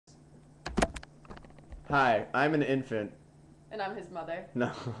Hi, I'm an infant. And I'm his mother. No.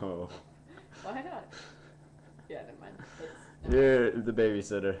 Why not? Yeah, never mind. You're the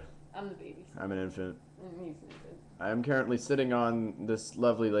babysitter. I'm the baby. I'm an infant. He's an infant. I am currently sitting on this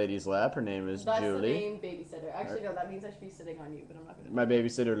lovely lady's lap. Her name is That's Julie. the name babysitter. Actually, no, that means I should be sitting on you, but I'm not going to. My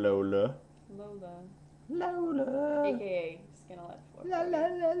babysitter Lola. Lola. Lola. AKA Skinalette 4. La la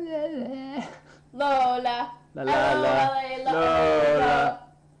la la la. Lola. La la la. Lola.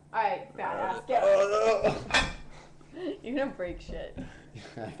 Alright, badass. Get Oh no. You're gonna break shit. no.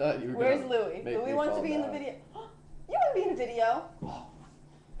 I thought you were Where's gonna Louis? make Louis me wants to fall be in the down. video. You want to be in the video?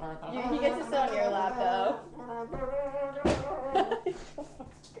 He gets to sit on your lap though.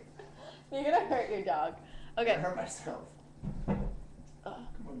 You're gonna hurt your dog. Okay. I hurt myself. Come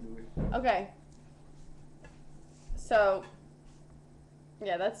on, Louis. Okay. So,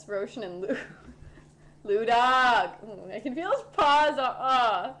 yeah, that's Roshan and Lou. Lou dog. I can feel his paws.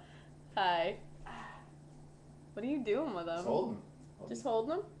 Hi. What are you doing with him? Just hold him. Just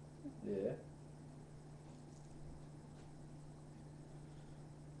holding him? Yeah.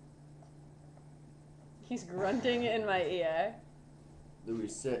 He's grunting in my ear. Louis,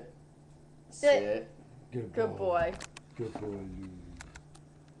 sit. Sit. Good boy. Good boy, Louis.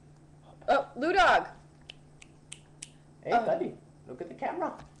 Oh, Lou dog. Hey, buddy. Look at the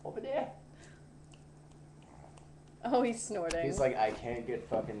camera. Over there. Oh, he's snorting. He's like, I can't get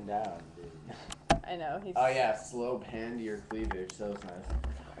fucking down, dude. I know. He's. Oh, yeah. Slow pan to your cleavage. So it's nice.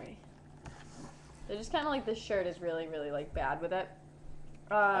 Sorry. They're just kind of like this shirt is really, really like bad with it.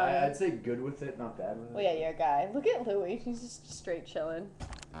 I'd say good with it, not bad with it. Well, yeah, you're a guy. Look at Louis. He's just straight chilling.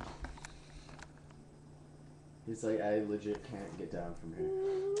 He's like, I legit can't get down from here.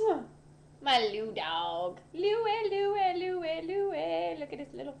 My Lou dog. Louis, Louis, Louis, Louis. Look at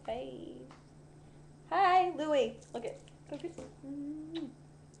his little face. Hi, Louis. Look at.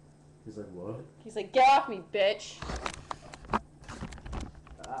 He's like, what? He's like, get off me, bitch.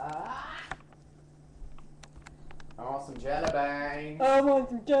 I want some jelly beans. I want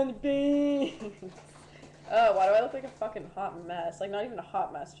some jelly beans. Oh, why do I look like a fucking hot mess? Like, not even a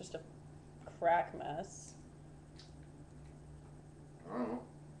hot mess, just a crack mess. I don't know.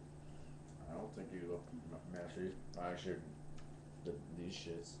 I don't think you look messy. Actually, these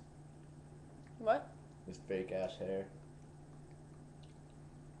shits. What? This fake ass hair.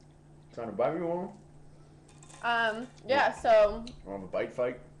 Trying to buy me one? Yeah, so. Want a bite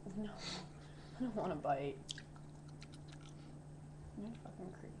fight? No. I don't want to bite. You're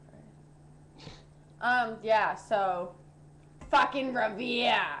fucking creeper. Yeah, so. Fucking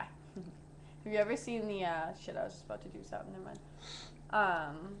Revere! Have you ever seen the, shit, I was just about to do something, never mind.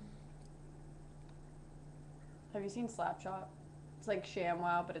 Have you seen Slapshot? It's like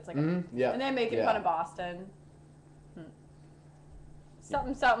ShamWow, but it's like yeah. And they're making fun of Boston.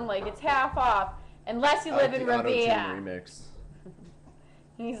 Something like it's half off unless you live in Revere. Remix.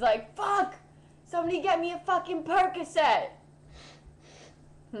 He's like, fuck! Somebody get me a fucking Percocet!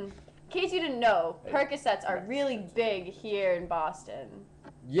 In case you didn't know, Percocets are really big here in Boston.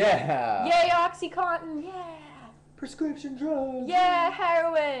 Yeah! Yay, OxyContin! Yeah! Prescription drugs! Yeah,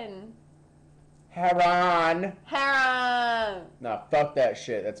 heroin! Heroin! Heroin! Nah, fuck that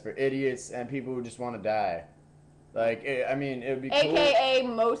shit. That's for idiots and people who just want to die. Like, I mean, it would be cool. AKA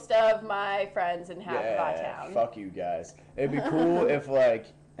most of my friends in half of our town. Fuck you guys. It'd be cool if, like,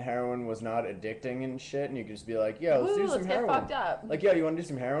 heroin was not addicting and shit, and you could just be like, yo, let's do some heroin. Get fucked up. Like, yo, you want to do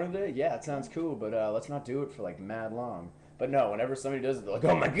some heroin today? Yeah, it sounds cool, but let's not do it for, like, mad long. But no, whenever somebody does it, they're like,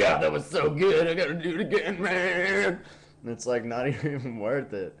 oh my god, that was so good, I gotta do it again, man. And it's, like, not even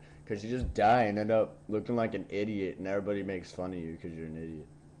worth it. Because you just die and end up looking like an idiot, and everybody makes fun of you because you're an idiot.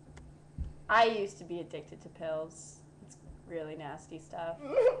 I used to be addicted to pills. It's really nasty stuff.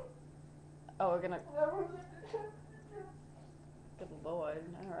 Oh, we're gonna... Good lord.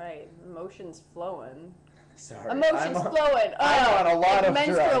 Alright. Emotions flowing. Sorry. Emotions flowing. I'm on a lot of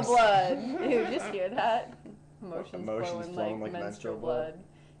menstrual drugs. blood. You just hear that? Emotions Flowing like menstrual blood.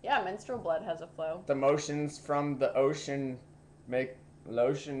 Yeah, menstrual blood has a flow. The motions from the ocean make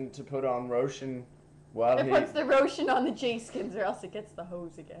lotion to put on Roshan while It puts the Roshan on the J-skins or else it gets the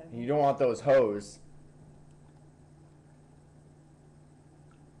hose again. You don't want those hoes.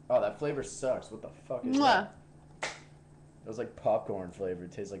 Oh, that flavor sucks. What the fuck is that? It was like popcorn flavor.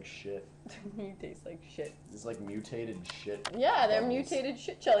 It tastes like shit. You taste like shit. It's like mutated shit. Yeah, they're bubbles. mutated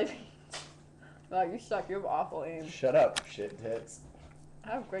shit jelly beans. Wow, you suck. You have awful aim. Shut up, shit tits.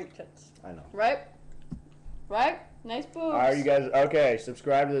 I have great tits. I know. Right? Right? Nice boobs. Are you guys okay?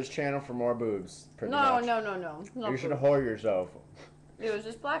 Subscribe to this channel for more boobs. Pretty much. No. You should whore yourself. It was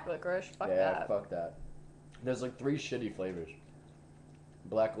just black licorice. Fuck yeah, fuck that. There's like 3 shitty flavors.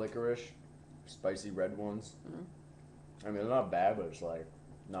 Black licorice, spicy red ones. Mm. I mean, they're not bad, but it's like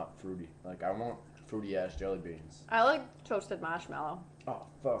not fruity. Like I want fruity ass jelly beans. I like toasted marshmallow. Oh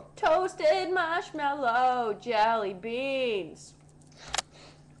fuck. Toasted marshmallow jelly beans.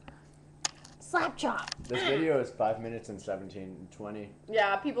 Slap chop. This video is 5 minutes and 17-20.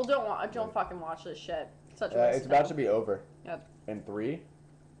 Yeah, people don't fucking watch this shit. Such a waste It's of about time. to be over. Yep. In 3,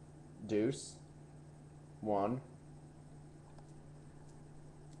 deuce, 1.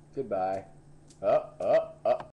 Goodbye.